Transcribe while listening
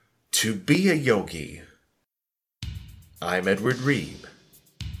To be a yogi. I'm Edward Reeb,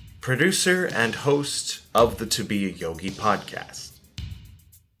 producer and host of the To Be a Yogi podcast.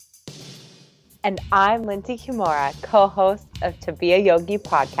 And I'm Lindsay Kimura, co-host of To Be a Yogi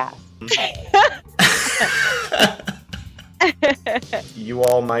podcast. You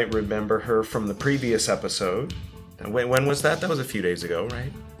all might remember her from the previous episode. When was that? That was a few days ago,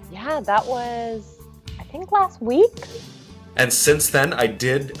 right? Yeah, that was, I think, last week. And since then,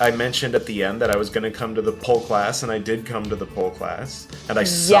 I mentioned at the end that I was going to come to the pole class, and I did come to the pole class, and I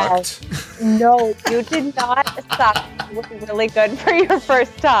sucked. No, you did not suck. You were really good for your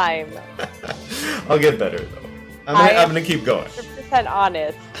first time. I'll get better, though. I'm going to keep going. 100%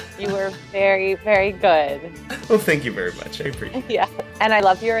 honest. You were very, very good. Well, thank you very much. I appreciate it. Yeah, and I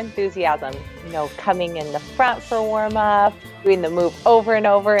love your enthusiasm. You know, coming in the front for warm-up, doing the move over and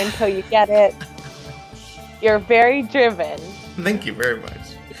over until you get it. You're very driven. Thank you very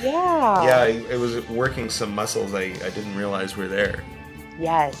much. Yeah. Yeah, it was working some muscles I didn't realize were there.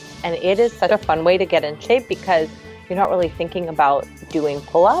 Yes, and it is such a fun way to get in shape because you're not really thinking about doing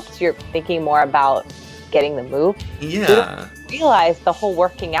pull-ups. You're thinking more about getting the move. Yeah. You don't realize the whole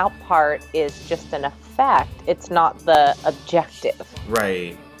working out part is just an effect. It's not the objective.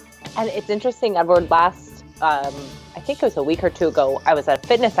 Right. And it's interesting, Edward, I think it was a week or two ago, I was at a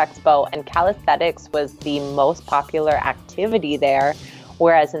fitness expo and calisthenics was the most popular activity there.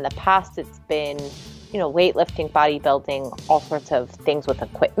 Whereas in the past, it's been, weightlifting, bodybuilding, all sorts of things with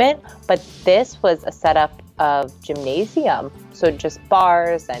equipment. But this was a setup of gymnasium. So just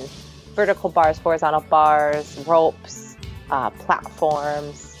bars and vertical bars, horizontal bars, ropes,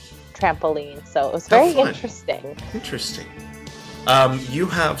 platforms, trampolines. So it was very interesting. Interesting. You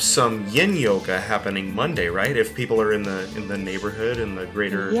have some yin yoga happening Monday, right? If people are in the neighborhood in the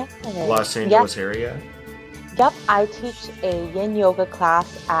greater Los Angeles area. Yep, I teach a yin yoga class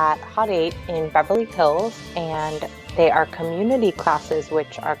at Hot 8 in Beverly Hills, and they are community classes,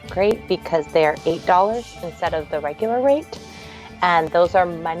 which are great because they're $8 instead of the regular rate. And those are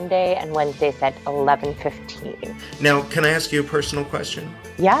Monday and Wednesdays at 11:15. Now, can I ask you a personal question?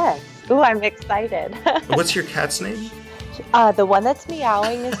 Yes. Ooh, I'm excited. What's your cat's name? The one that's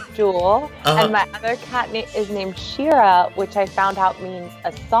meowing is Jewel, and my other cat is named Shira, which I found out means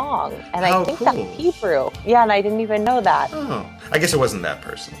a song, and I think that's Hebrew. Yeah, and I didn't even know that. Oh, I guess it wasn't that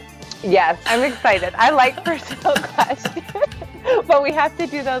personal. Yes, I'm excited. I like personal questions, but we have to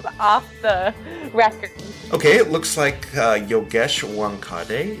do those off the record. Okay, it looks like Yogesh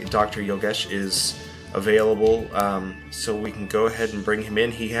Wankade, Dr. Yogesh, is available, so we can go ahead and bring him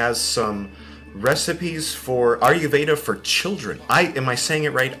in. He has some recipes for Ayurveda for children. Am I saying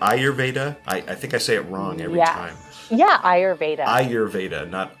it right? Ayurveda? I think I say it wrong every time. Yeah, Ayurveda. Ayurveda,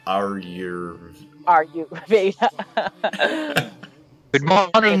 not Ayurveda. Good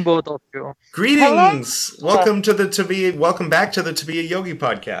morning, both of you. Greetings. Welcome back to the To Be a Yogi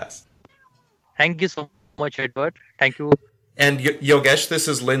podcast. Thank you so much, Edward. Thank you. And Yogesh, this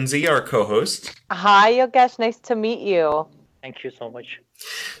is Lindsay, our co-host. Hi, Yogesh. Nice to meet you. Thank you so much.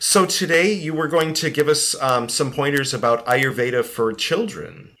 So today you were going to give us some pointers about Ayurveda for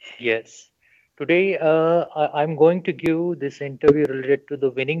children. Yes. Today I'm going to give this interview related to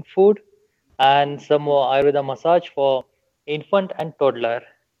the winning food and some more Ayurveda massage for infant and toddler.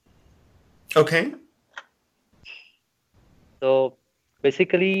 Okay. So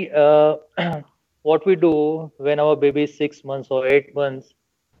basically what we do when our baby is 6 months or 8 months,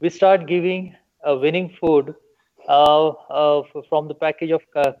 we start giving a winning food from the package of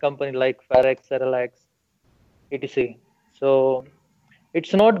company like Farex, Cerelac, etc. So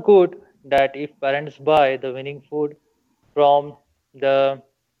it's not good that if parents buy the winning food from the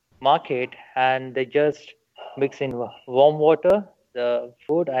market and they just mix in warm water, the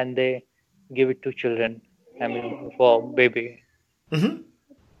food, and they give it to children, for baby. Mm-hmm.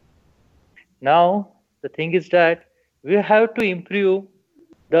 Now, the thing is that we have to improve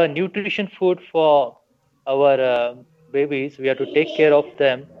the nutrition food for our babies. We have to take care of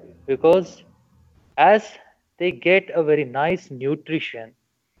them because as they get a very nice nutrition,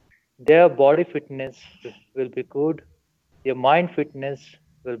 their body fitness will be good, their mind fitness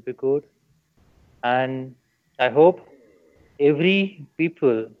will be good, and I hope every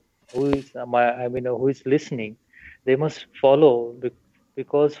people who is listening, they must follow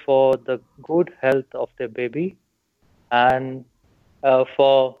because for the good health of their baby and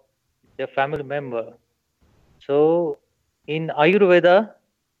for their family member. So in Ayurveda,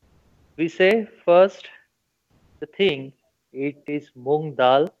 we say first the thing, it is moong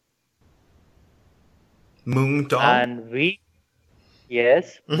dal. Moong dal? And wheat.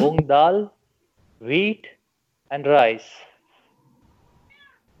 Yes, moong dal, wheat and rice.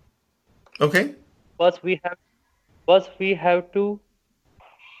 Okay. First, we have to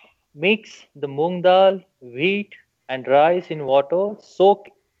mix the moong dal, wheat, and rice in water. Soak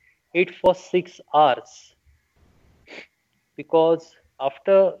it for 6 hours, because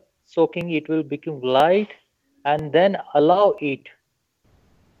after soaking it will become light, and then allow it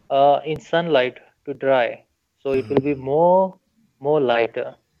in sunlight to dry. So it will be more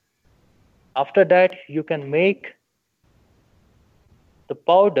lighter. After that, you can make the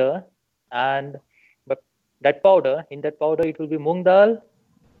powder, and but that powder it will be moong dal,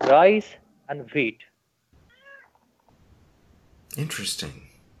 rice, and wheat. Interesting.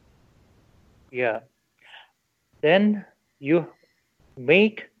 Yeah. Then you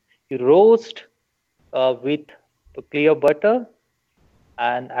make you roast with clear butter,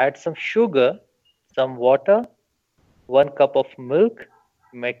 and add some sugar, some water, 1 cup of milk.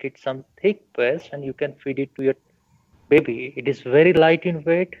 Make it some thick paste, and you can feed it to your baby. It is very light in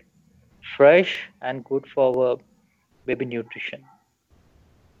weight, fresh, and good for our baby nutrition.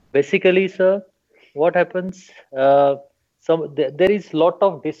 Basically, sir, what happens? There is lot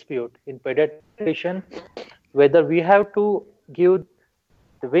of dispute in pediatrician whether we have to give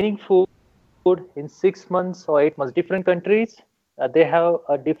the winning food in 6 months or 8 months. Different countries they have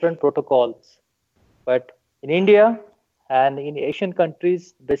different protocols, but in India and in Asian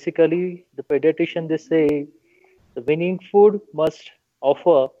countries, basically the pediatrician they say the winning food must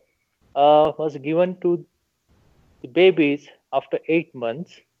given to the babies after 8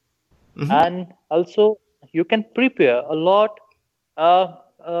 months. Hmm. And also you can prepare a lot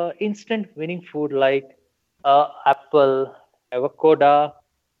instant winning food like apple, avocado,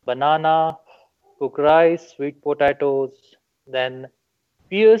 banana, cooked rice, sweet potatoes, then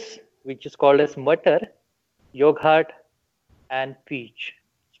pears, which is called as mutter, yogurt, and peach.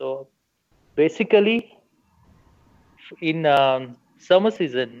 So basically, in summer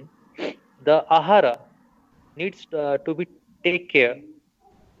season, the ahara needs to be take care.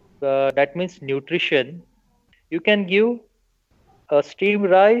 That means nutrition. You can give a steamed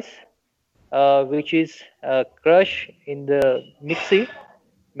rice, which is crushed in the mixie,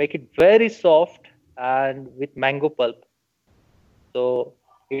 make it very soft and with mango pulp. So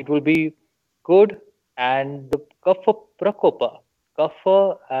it will be good, and the kapha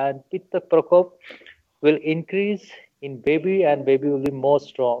and pitta prakop will increase in baby, and baby will be more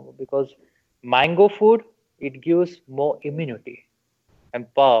strong because mango food it gives more immunity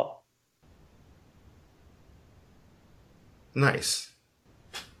and power. Nice.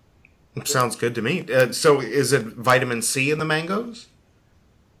 Sounds good to me. So, is it vitamin C in the mangoes?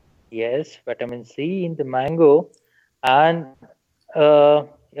 Yes, vitamin C in the mango, and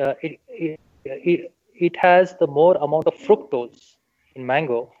it has the more amount of fructose in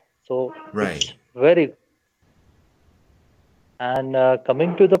mango, so Right. it's very. And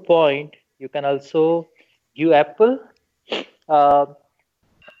coming to the point, you can also give apple. Uh,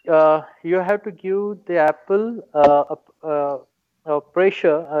 you have to give the apple a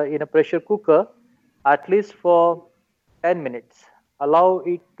pressure in a pressure cooker at least for 10 minutes. Allow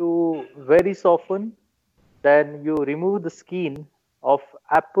it to very soften. Then you remove the skin of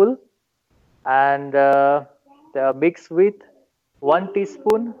apple, and mix with 1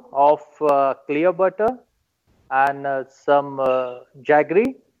 teaspoon of clear butter and some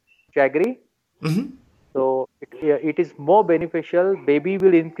jaggery. Hmm. So it is more beneficial. Baby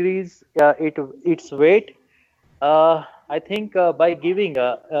will increase its weight. I think by giving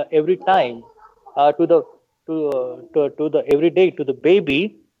every time to the to the every day to the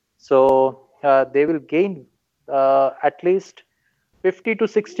baby, so they will gain at least 50 to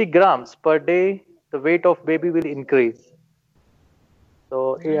 60 grams per day. The weight of baby will increase.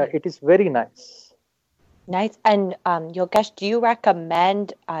 So yeah, it is very nice. Nice. And Yogesh, do you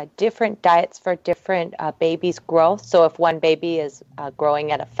recommend different diets for different babies' growth? So if one baby is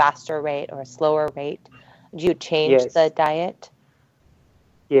growing at a faster rate or a slower rate, do you change the Yes. diet?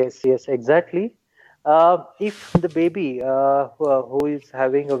 Yes, exactly. If the baby who is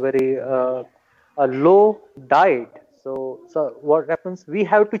having a very a low diet, so what happens? We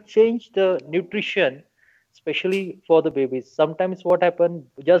have to change the nutrition, especially for the babies. Sometimes what happens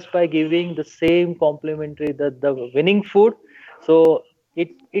just by giving the same complementary the winning food, so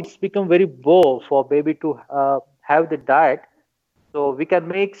it's become very bore for baby to have the diet. So we can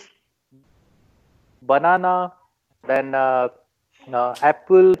mix banana, then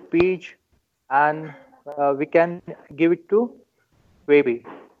apple, peach, and we can give it to baby.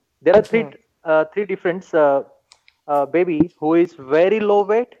 There are Hmm. three different baby who is very low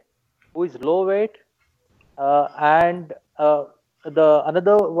weight, and the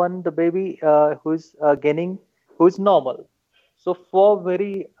another one the baby who is gaining, who is normal. So for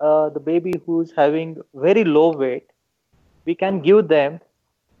the baby who's having very low weight, we can give them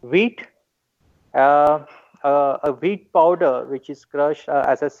wheat, uh, a wheat powder which is crushed.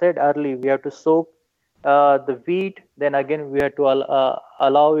 As I said earlier, we have to soak the wheat. Then again, we have to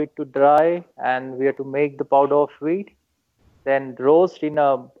allow it to dry, and we have to make the powder of wheat. Then roast in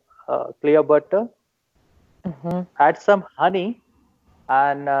a clear butter. Add some honey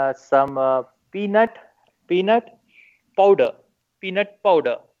and some peanut powder, peanut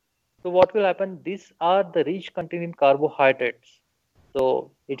powder. So what will happen? These are the rich content in carbohydrates.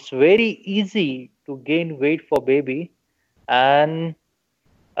 So it's very easy to gain weight for baby. And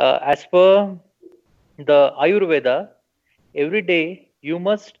as per the Ayurveda, every day you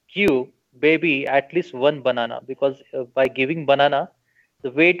must give baby at least one banana, because by giving banana,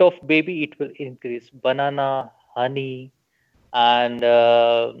 the weight of baby it will increase. Banana, honey, and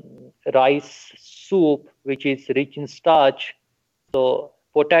rice soup, which is rich in starch. So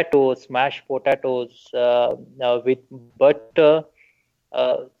potatoes, mashed potatoes with butter.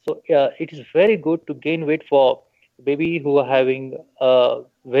 It is very good to gain weight for baby who are having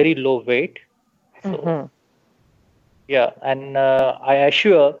very low weight. So yeah, and I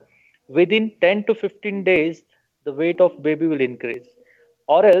assure within 10 to 15 days, the weight of baby will increase.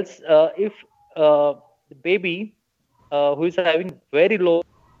 Or else, if the baby who is having very low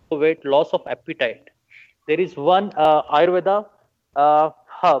weight, loss of appetite, there is one Ayurveda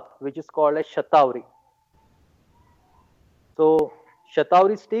herb which is called as Shatavari. So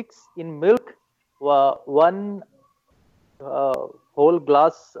Shatavari sticks in milk, one full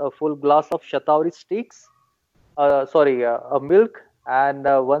glass of Shatavari sticks, a milk and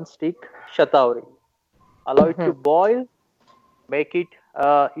one stick Shatavari. Allow it to boil, make it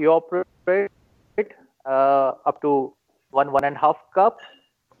evaporate up to 1.5 cup,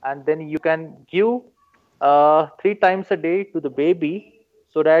 and then you can give 3 times a day to the baby,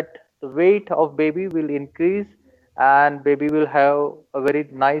 so that the weight of baby will increase and baby will have a very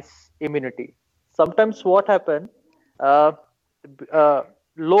nice immunity. Sometimes what happen, uh,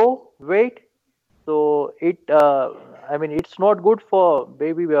 low weight, so it's not good for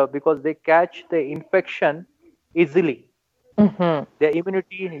baby because they catch the infection easily. Their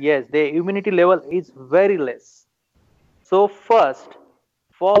immunity level is very less. So first,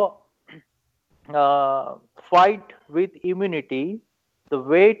 for uh, fight with immunity, the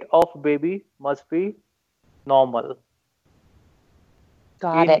weight of baby must be normal.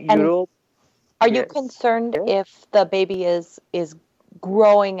 Got In it. And Europe, are you yes. concerned Yes. if the baby is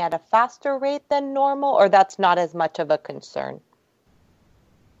growing at a faster rate than normal, or that's not as much of a concern?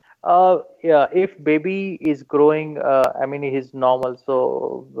 Yeah, if baby is growing, he's normal.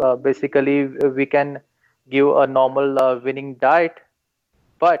 So basically, we can give a normal winning diet,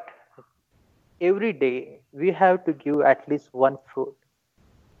 but every day we have to give at least one fruit.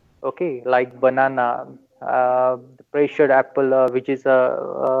 Okay, like banana, the pressured apple, which is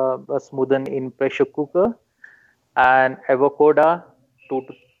smoothened in pressure cooker, and avocado.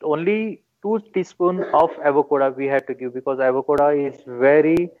 Only 2 teaspoons of avocado we have to give, because avocado is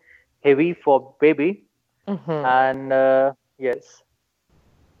very heavy for baby. And yes,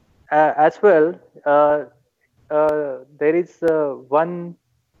 as well, there is one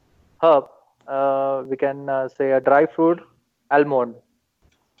herb, we can say a dry fruit, almond.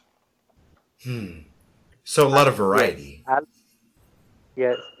 So a lot of Yes, variety.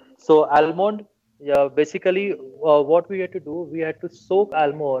 yes. So almond, yeah, basically, what we had to do, we had to soak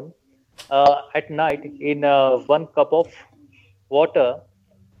almond at night in 1 cup of water.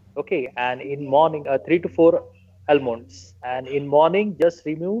 Okay, and in morning, 3 to 4 almonds, and in morning, just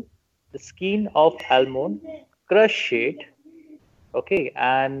remove the skin of almond, crush it. Okay,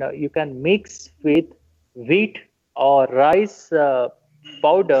 and you can mix with wheat or rice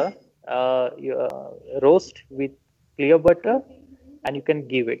powder, roast with clear butter, and you can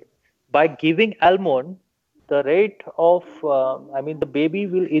give it. By giving almond, the rate of the baby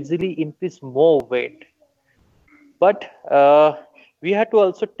will easily increase more weight. But we have to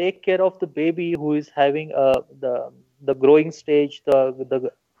also take care of the baby who is having the growing stage,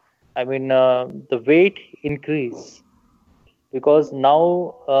 the weight increase, because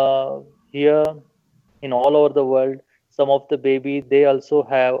now here in all over the world, some of the baby, they also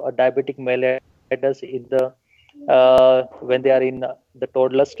have a diabetic mellitus in the when they are in the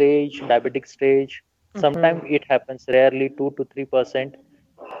toddler stage, diabetic stage. Sometimes it happens, rarely 2 to 3%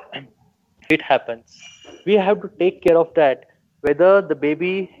 it happens. We have to take care of that, whether the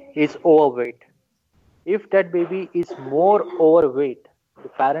baby is overweight. If that baby is more overweight, the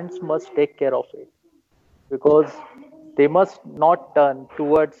parents must take care of it, because they must not turn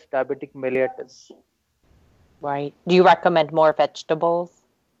towards diabetic mellitus. Right. Do you recommend more vegetables?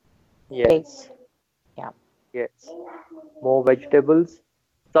 Yes. Yeah. Yes. More vegetables.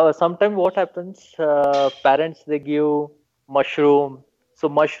 So sometimes what happens, parents they give mushroom. So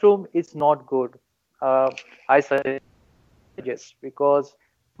mushroom is not good. I suggest because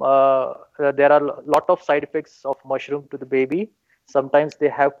there are lot of side effects of mushroom to the baby. Sometimes they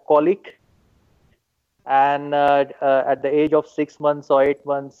have colic, and at the age of 6 months or 8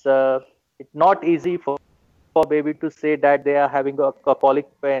 months, it's not easy for baby to say that they are having a colic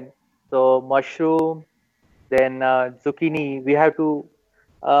pain. So mushroom, then zucchini. We have to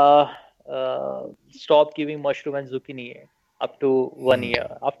uh, stop giving mushroom and zucchini up to 1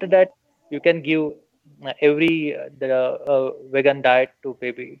 year. After that, you can give every the vegan diet to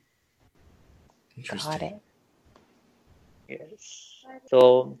baby. Got Interesting. it. Yes.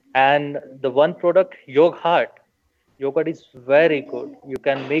 So and the one product yogurt. Yogurt is very good. You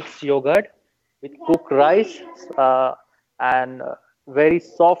can mix yogurt with cooked rice and very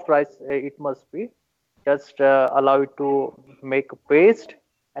soft rice. It must be. Just allow it to make a paste,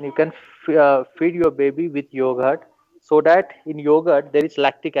 and you can feed your baby with yogurt. So that in yogurt there is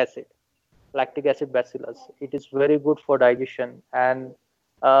lactic acid bacillus. It is very good for digestion, and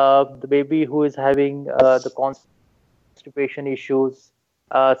the baby who is having the constipation issues,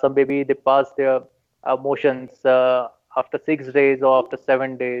 some baby they pass their motions after 6 days or after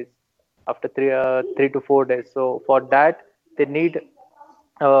 7 days, after 3 to 4 days. So for that they need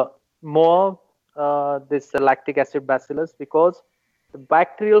uh, more this lactic acid bacillus, because the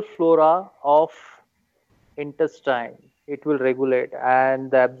bacterial flora of intestine it will regulate,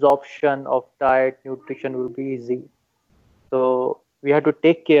 and the absorption of diet nutrition will be easy. So we have to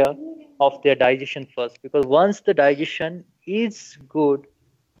take care of their digestion first, because once the digestion is good,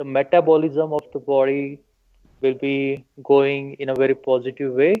 the metabolism of the body will be going in a very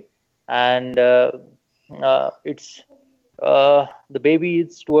positive way, and it's the baby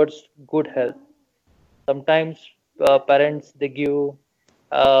is towards good health. Sometimes parents they give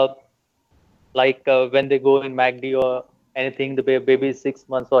uh, when they go in MACD or anything, the baby is 6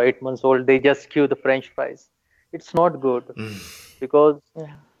 months or 8 months old, they just give the French fries. It's not good, because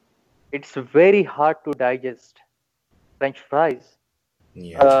Yeah. it's very hard to digest French fries.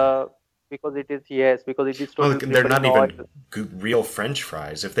 Yeah. Uh, because it is, yes, because it is Well, totally they're prepared not in oil. even real French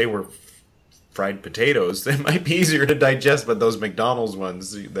fries. If they were fried potatoes, they might be easier to digest. But those McDonald's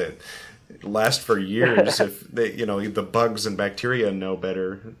ones that last for years, if they, the bugs and bacteria know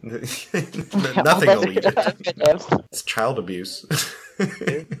better, All nothing the will eat it. preservatives. It's child abuse.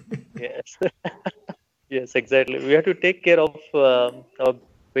 Yes, yes, yes, exactly. We have to take care of our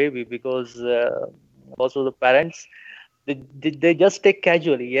baby, because also the parents they just take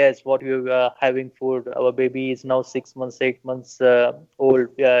casually. Yes, what we are having food. Our baby is now 6 months, 8 months old.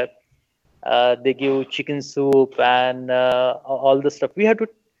 They give chicken soup and all the stuff. We have to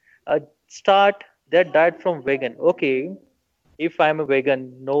start their diet from vegan. Okay, if I'm a vegan,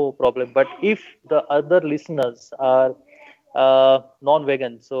 no problem. But if the other listeners are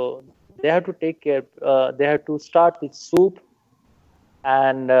non-vegan, so they have to take care. They have to start with soup,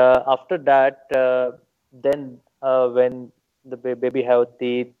 and after that, then when the baby have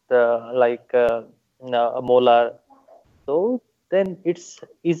teeth a molar, so then it's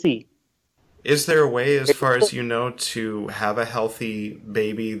easy. Is there a way, as far It's as you know, to have a healthy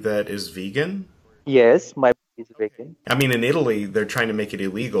baby that is vegan? Yes, my baby is vegan. I mean, in Italy, they're trying to make it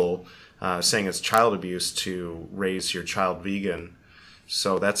illegal, saying it's child abuse to raise your child vegan.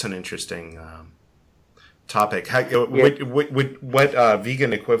 So that's an interesting topic. Yes, What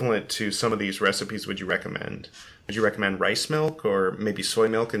vegan equivalent to some of these recipes would you recommend? Would you recommend rice milk or maybe soy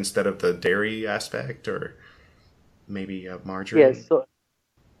milk instead of the dairy aspect, or maybe yes. margarine? So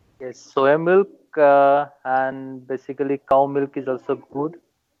yes, soya milk and basically cow milk is also good,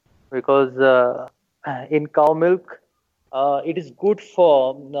 because in cow milk it is good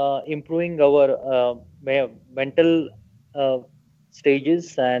for improving our mental uh,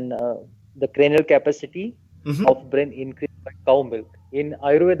 stages, and the cranial capacity Hmm. of brain increased by cow milk. In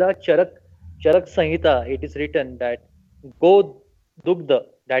Ayurveda Charak Samhita, it is written that go dugdha,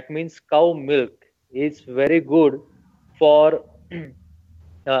 that means cow milk, is very good for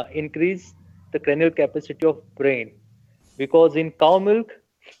increase the cranial capacity of brain, because in cow milk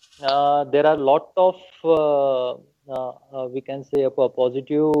there are lot of we can say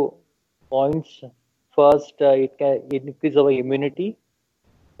positive points. First, it can increase our immunity,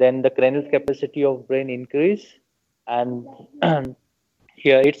 then the cranial capacity of brain increase, and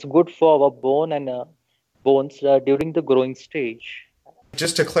here it's good for our bones during the growing stage.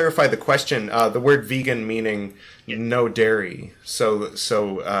 Just to clarify the question, the word vegan meaning no dairy. So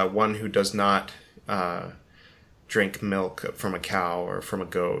one who does not drink milk from a cow or from a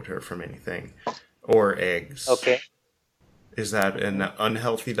goat or from anything, or eggs. Okay. Is that an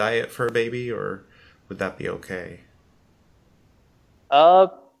unhealthy diet for a baby, or would that be okay?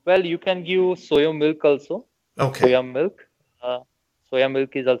 Well, you can give soya milk also. Okay. Soya milk. Uh, Soya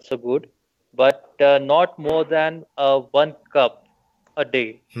milk is also good, but not more than 1 cup a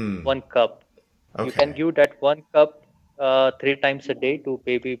day. 1 cup. You can Okay. give that 1 cup 3 times a day to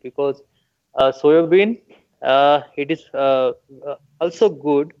baby, because soybean it is also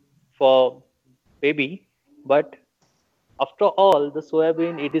good for baby, but after all, the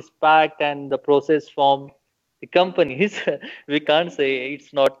soybean, it is packed and the process from the companies. We can't say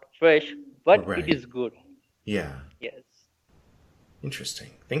it's not fresh, but it Right. is good. Yeah. Yes. Interesting.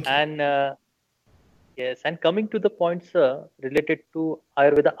 Thank you. And yes, and coming to the point, sir, related to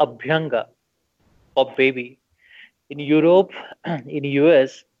Ayurveda Abhyanga for baby. In Europe, in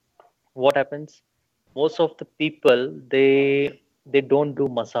US, what happens? Most of the people, they don't do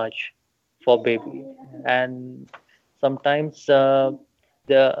massage for baby, and sometimes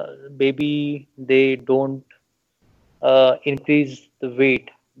the baby, they don't increase the weight.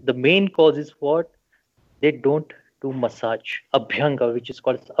 The main cause is what? They don't do massage, Abhyanga, which is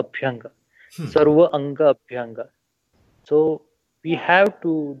called as Abhyanga, Sarva Anga Abhyanga. So we have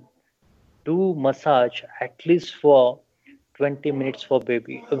to do massage at least for 20 minutes for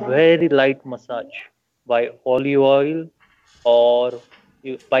baby. A very light massage by olive oil, or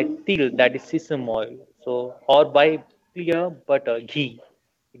by til, that is sesame oil. So, or by clear butter, ghee.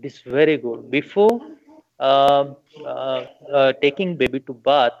 It is very good. Before taking baby to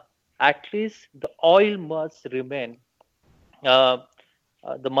bath, at least the oil must remain. Uh,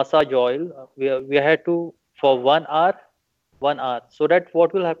 the massage oil, we had to for 1 hour, 1 hour, so that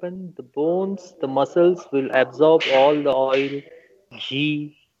what will happen, the bones, the muscles will absorb all the oil,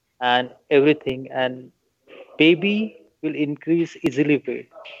 ghee, and everything, and baby will increase easily weight.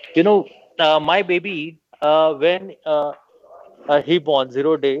 You know, my baby, when he born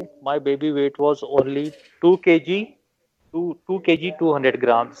 0 day, my baby weight was only 2 kg, 2 kg 200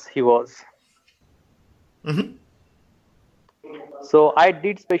 grams he was. So I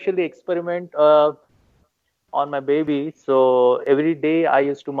did specially experiment on my baby. So every day I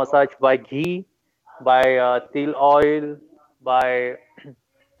used to massage by ghee, by til oil, by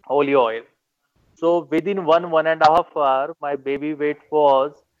olive oil. So within 1.5 hour, my baby weight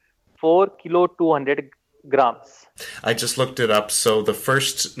was 4 kilo 200 grams. I just looked it up. So the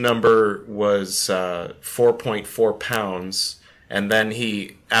first number was 4.4 pounds, and then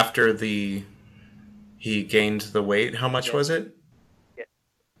he gained the weight. How much Yes. was it? Yes.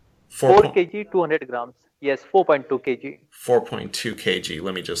 4, 4 kg 200 grams. Yes, 4.2 kg. 4.2 kg.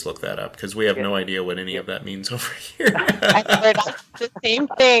 Let me just look that up because we have Yes. no idea what any of that means over here. I heard the same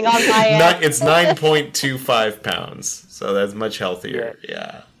thing on my end. It's 9.25 pounds, so that's much healthier. Yes.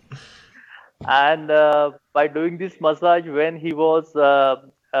 Yeah. And by doing this massage when he was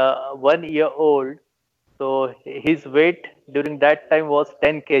 1 year old, so his weight during that time was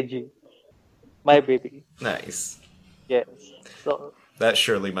 10 kg. My baby. Nice. Yes. So That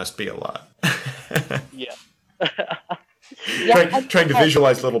surely must be a lot. yeah. Yeah, trying to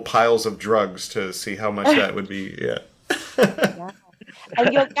visualize little piles of drugs to see how much that would be. Yeah. yeah. And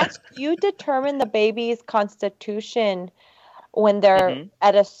Yogesh, do you determine the baby's constitution when they're Mhm.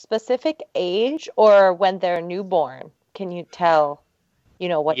 at a specific age or when they're newborn? Can you tell,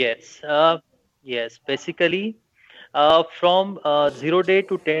 what? Yes. Yes. Basically, from 0 day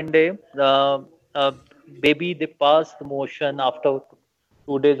to 10 day, uh, baby, they pass the motion after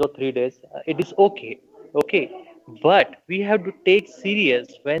 2 days or 3 days. It is okay. Okay. But we have to take serious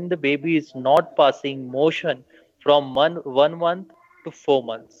when the baby is not passing motion from 1 month to 4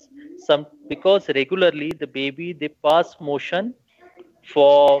 months. Because regularly the baby, they pass motion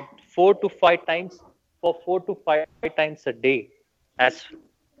for 4 to 5 times, for 4 to 5 times a day. As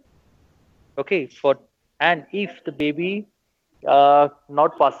okay, for, and if the baby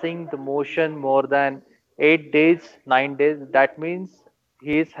not passing the motion more than 8 days, 9 days, that means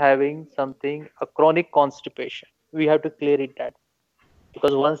he is having something, a chronic constipation. We have to clear it that,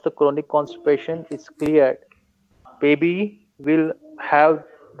 because once the chronic constipation is cleared, baby will have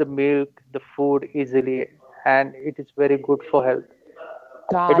the milk, the food easily, and it is very good for health.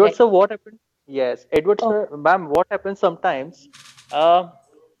 Got Edward it. sir, what happened? Yes, Edward Oh. sir, ma'am, what happens sometimes?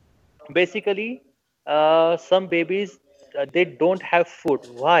 Basically, some babies, they don't have food.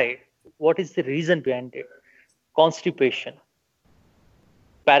 Why? What is the reason behind it? Constipation.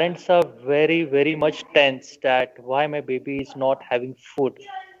 Parents are very, very much tense that why my baby is not having food.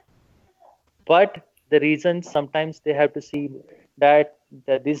 But the reason sometimes they have to see that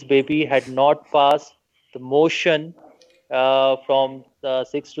this baby had not passed the motion from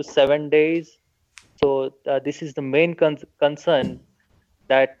 6 to 7 days. So this is the main concern,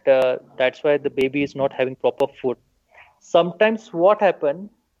 that that's why the baby is not having proper food. Sometimes what happen,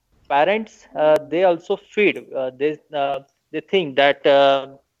 parents they also feed. They think that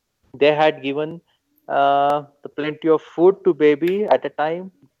they had given the plenty of food to baby at a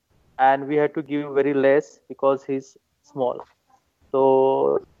time, and we had to give very less because he's small.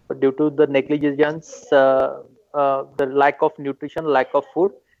 So due to the negligence, the lack of nutrition, lack of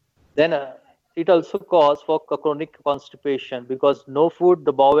food, then it also cause for chronic constipation, because no food,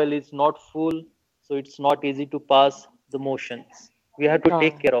 the bowel is not full, so it's not easy to pass the motions. We have to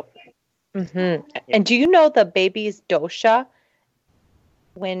take care of it. Mm-hmm. And do you know the baby's dosha?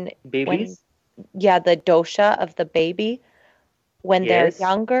 Babies? The dosha of the baby when they're Yes.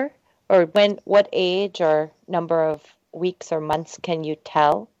 younger, or what age or number of weeks or months can you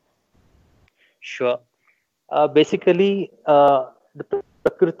tell? Sure. Basically, the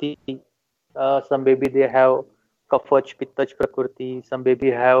prakriti, some baby they have kafach pittach prakriti, some baby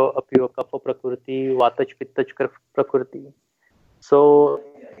have a pure kapha prakriti, vatach pittach prakriti. So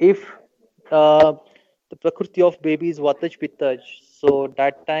if the prakriti of baby is vatach pittach, so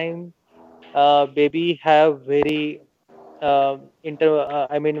that time baby have very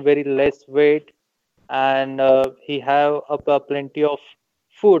very less weight, and he have plenty of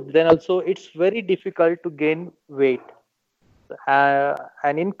food, then also it's very difficult to gain weight.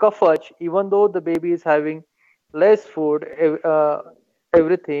 And in kafach, even though the baby is having less food,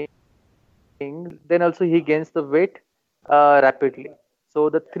 everything, then also he gains the weight rapidly. So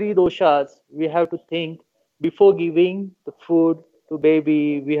the three doshas we have to think before giving the food to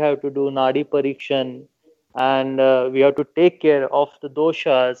baby. We have to do nadi parikshan, and we have to take care of the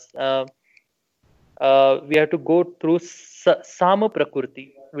doshas. We have to go through sama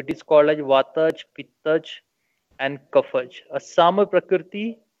prakriti, which is called as vataj, pittaj, and kafaj. A sama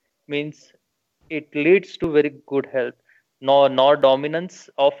prakriti means it leads to very good health, nor dominance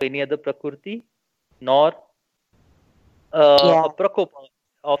of any other prakriti, nor a prakopa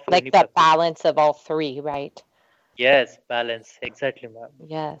of like any that prakriti. balance of all three, right? Yes, balance, exactly, ma'am.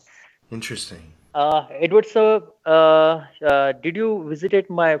 Yes. Interesting. Edward sir, did you visited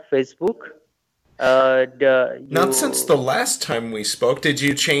my Facebook? Not since the last time we spoke. Did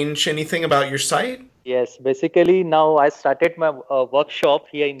you change anything about your site? Yes, basically now I started my workshop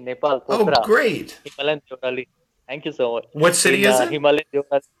here in Nepal, Oh, Pokhara, great. Himalayan Devrali. Thank you so much. What city In is it? Himalayan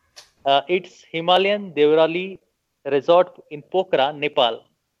Devrali. It's Himalayan Devrali Resort in Pokhara, Nepal.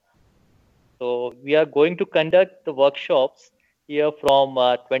 So we are going to conduct the workshops here from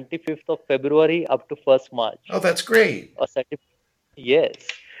 25th of February up to 1st March. Oh, that's great. Yes.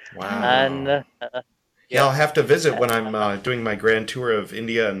 Wow. And yeah, I'll have to visit when I'm doing my grand tour of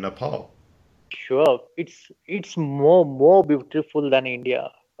India and Nepal. Sure, it's more beautiful than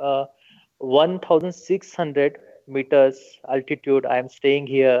India. 1,600 meters altitude. I am staying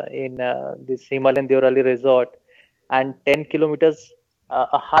here in this Himalayan Devrali Resort, and 10 kilometers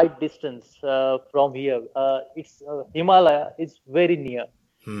a height distance from here. It's Himalaya is very near.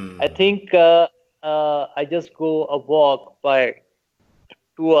 I think I just go a walk by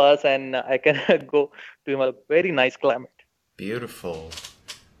 2 hours, and I can go to Himalaya. Very nice climate. Beautiful.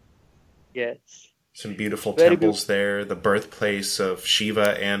 Yes. Some beautiful temples there, the birthplace of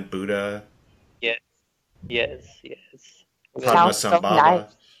Shiva and Buddha. Yes. Padmasambhava. So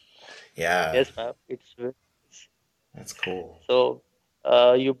nice. Yeah. Yes, ma'am. It's that's cool. So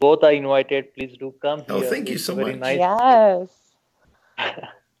you both are invited. Please do come here. Oh, thank you so much. Nice. Yes.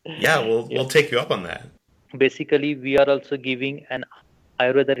 Yeah, we'll take you up on that. Basically, we are also giving an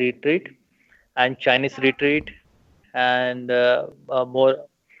Ayurveda retreat and Chinese retreat, and more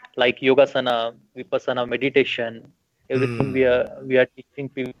like yogasana, vipassana, meditation. Everything we are teaching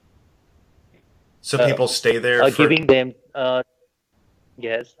people. So people stay there. Giving them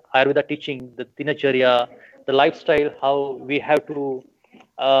yes, Ayurveda teaching, the dinacharya, the lifestyle, how we have to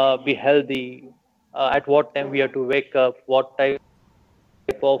be healthy, at what time we have to wake up, what type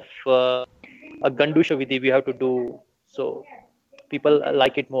of a Gandusha Vidhi we have to do. So people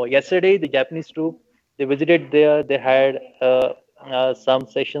like it more. Yesterday, the Japanese troop, they visited there. They had some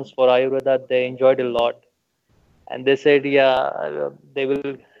sessions for Ayurveda. They enjoyed a lot. And they said, they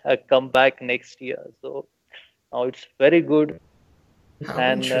will come back next year. So now it's very good. How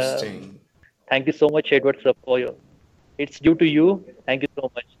and interesting. Thank you so much, Edward, sir, for your. It's due to you. Thank you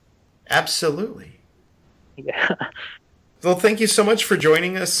so much. Absolutely. Yeah. Well, thank you so much for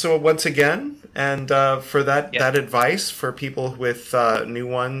joining us once again, and for that advice for people with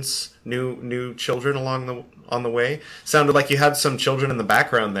new children on the way. Sounded like you had some children in the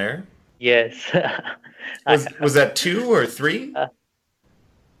background there. Yes. Was that 2 or 3?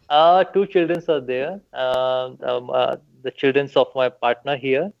 Two children are there. The children of my partner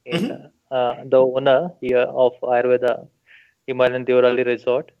here in Hmm. the owner here of Ayurveda Himalayan Deorali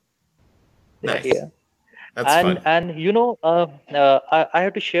Resort. They are Nice. here, That's fun. and I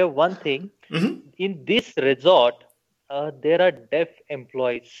have to share one thing. Hmm. In this resort, there are deaf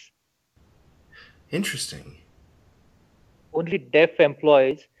employees, Interesting. only deaf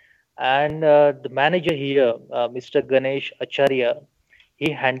employees, and the manager here, Mr. Ganesh Acharya,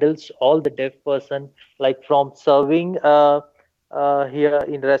 he handles all the deaf person, like from serving here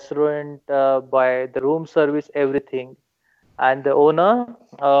in restaurant, by the room service, everything. And the owner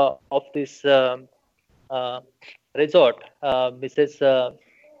of this uh, resort, Mrs.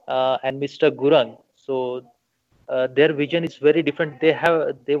 And Mr. Gurang. So their vision is very different.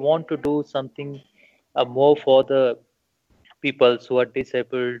 They want to do something more for the peoples who are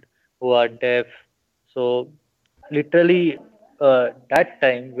disabled, who are deaf. So literally, that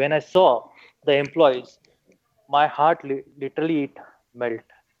time when I saw the employees, my heart literally it melt.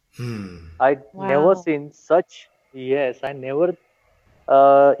 Hmm. I never Wow. seen such. Yes, I never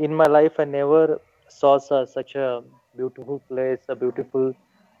in my life I never saw such a beautiful place, a beautiful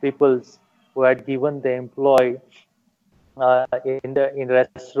peoples who had given the employee in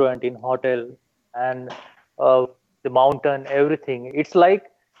restaurant, in hotel, and uh, the mountain, everything. It's like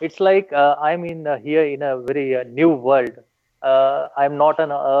I'm in here in a very new world. I'm not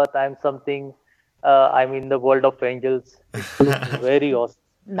on earth. I'm something. I'm in the world of angels. It looks very awesome.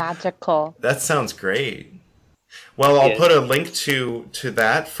 Magical. That sounds great. Well, I'll Yes, put a link to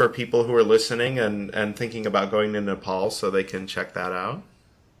that for people who are listening and thinking about going to Nepal, so they can check that out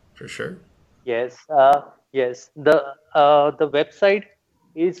for sure. yes, yes. The website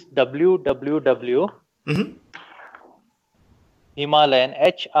is www Hmm. Himalayan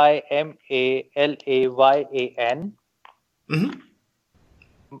HIMALAYAN Hmm.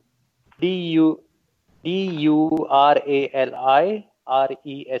 DU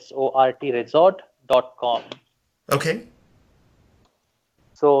DURALI resort.com. Okay.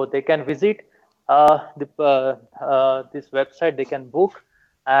 So they can visit this website. They can book,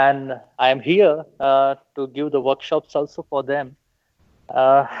 and I am here to give the workshops also for them.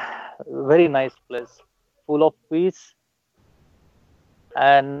 Uh, Very nice place, full of peace,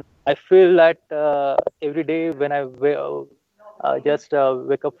 and I feel that every day when just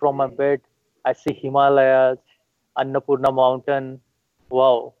wake up from my bed, I see Himalayas, Annapurna Mountain.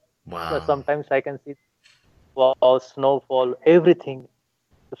 Wow! So Wow. sometimes I can see wow, snowfall, everything.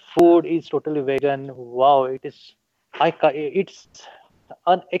 The food is totally vegan. Wow! It's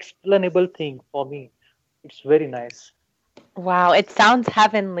unexplainable thing for me. It's very nice. Wow, it sounds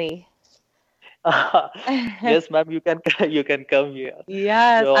heavenly. Yes, ma'am, you can you can come here.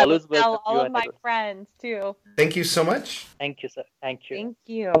 Yes, You're I will always welcome. tell all You of and my everyone. friends too. Thank you so much. Thank you, sir. Thank you. Thank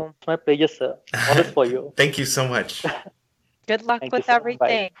you. It's my pleasure, sir. Always for you. Thank you so much. Good luck Thank you, with sir. Bye.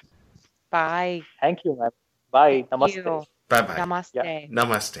 everything. Bye. Thank you, ma'am. Bye. Thank Namaste. you. Bye bye. Yeah. Namaste.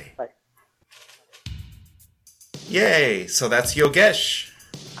 Namaste. Bye. Yay. So that's Yogesh.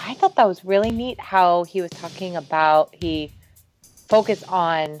 I thought that was really neat how he was talking about he focused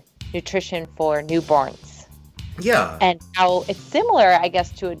on nutrition for newborns Yeah. and how it's similar, I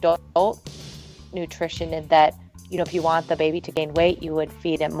guess, to adult nutrition in that, if you want the baby to gain weight, you would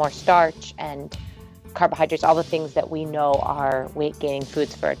feed him more starch and carbohydrates, all the things that we know are weight gaining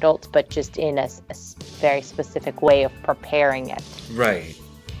foods for adults, but just in a very specific way of preparing it. Right.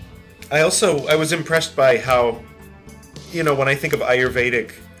 I was impressed by how, when I think of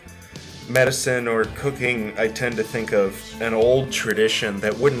Ayurvedic medicine or cooking, I tend to think of an old tradition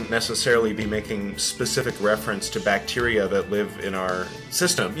that wouldn't necessarily be making specific reference to bacteria that live in our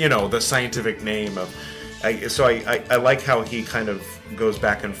system. The scientific name of. I like how he kind of goes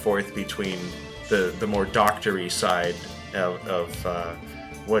back and forth between the more doctory side of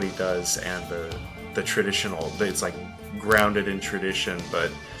what he does and the traditional. It's like grounded in tradition,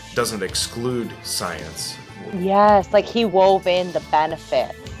 but doesn't exclude science. Yes, like he wove in the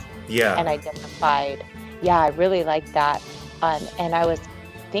benefits Yeah. and identified. Yeah, I really like that. And I was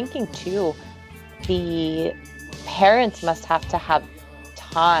thinking too, the parents must have to have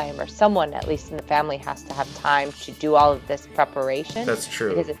time, or someone at least in the family has to have time to do all of this preparation. That's true.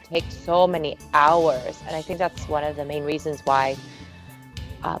 Because it takes so many hours. And I think that's one of the main reasons why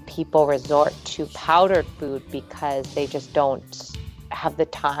people resort to powdered food, because they just don't have the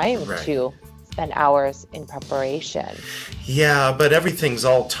time Right. to spent hours in preparation. Yeah, but everything's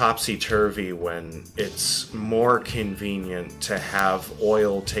all topsy-turvy when it's more convenient to have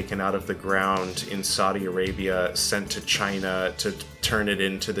oil taken out of the ground in Saudi Arabia, sent to China to turn it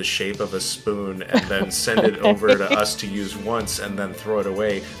into the shape of a spoon, and then send it over to us to use once and then throw it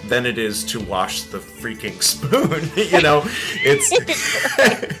away, than it is to wash the freaking spoon. You know, it's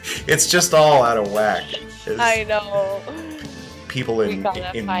it's just all out of whack. I know. People in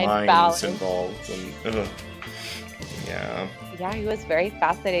mines balance. involved, and yeah. Yeah, he was very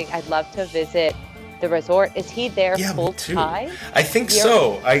fascinating. I'd love to visit the resort. Is he there full time? I think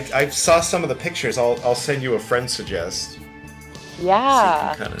so. I saw some of the pictures. I'll send you a friend suggest. Yeah.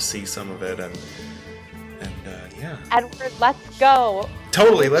 So you can kind of see some of it, and yeah. Edward, let's go.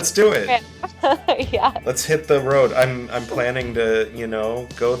 Totally, let's do it. Yeah. Let's hit the road. I'm planning to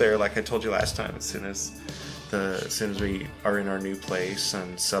go there like I told you last time. As soon as we are in our new place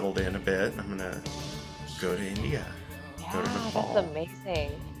and settled in a bit, I'm gonna go to India. Go to Nepal. That's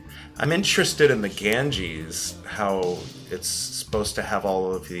amazing. I'm interested in the Ganges, how it's supposed to have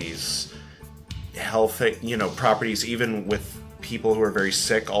all of these health, properties, even with people who are very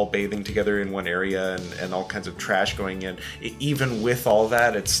sick all bathing together in one area, and all kinds of trash going in. Even with all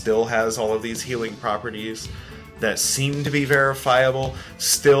that, it still has all of these healing properties that seem to be verifiable.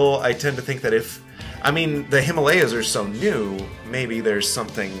 Still, I tend to think that the Himalayas are so new, maybe there's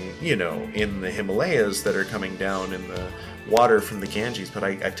something, in the Himalayas that are coming down in the water from the Ganges, but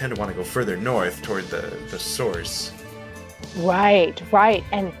I tend to want to go further north toward the source. Right.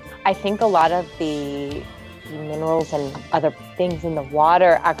 And I think a lot of the minerals and other things in the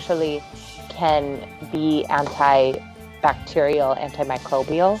water actually can be antibacterial,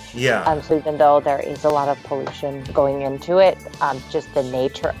 antimicrobial. Yeah. So even though there is a lot of pollution going into it, just the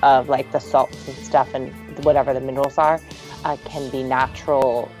nature of like the salts and stuff and whatever the minerals are can be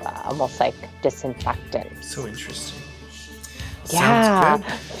natural, almost like disinfectants. So interesting. Yeah. Sounds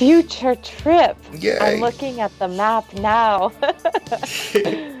good. Future trip. Yay. I'm looking at the map now.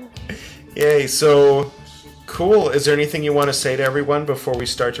 Yay. So cool. Is there anything you want to say to everyone before we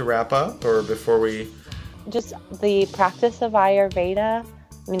start to wrap up, or before we... Just the practice of Ayurveda,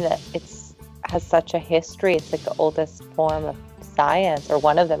 it's has such a history. It's like the oldest form of science, or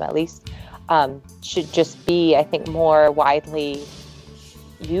one of them at least, should just be, I think, more widely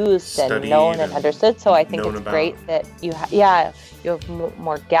used Studied and known and understood. So I think it's great that you have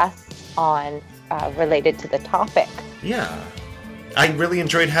more guests on related to the topic. Yeah. I really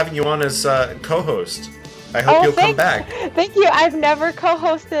enjoyed having you on as co-host. I hope you'll come back. Thank you. I've never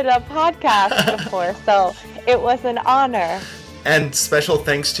co-hosted a podcast before, so it was an honor. And special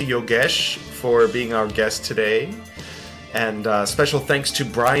thanks to Yogesh for being our guest today. And special thanks to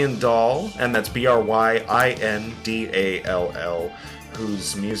Brian Dahl, and that's BRYINDALL,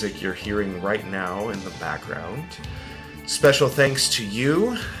 whose music you're hearing right now in the background. Special thanks to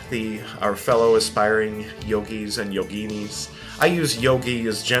you, our fellow aspiring yogis and yoginis. I use yogi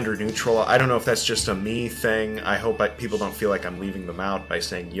as gender neutral. I don't know if that's just a me thing. I hope people don't feel like I'm leaving them out by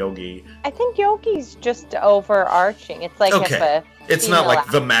saying yogi. I think yogi's just overarching. It's like if it's not like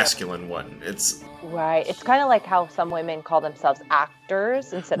actor. the masculine one. It's right. It's kind of like how some women call themselves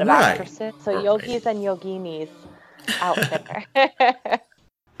actors instead of actresses. So yogis and yoginis out there.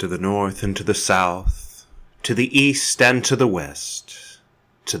 To the north and to the south, to the east and to the west,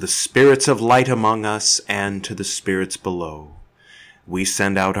 to the spirits of light among us and to the spirits below, we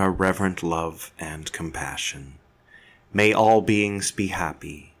send out our reverent love and compassion. May all beings be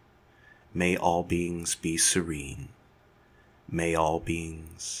happy. May all beings be serene. May all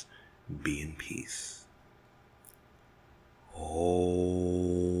beings be in peace.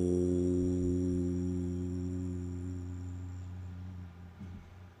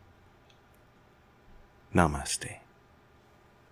 Namaste.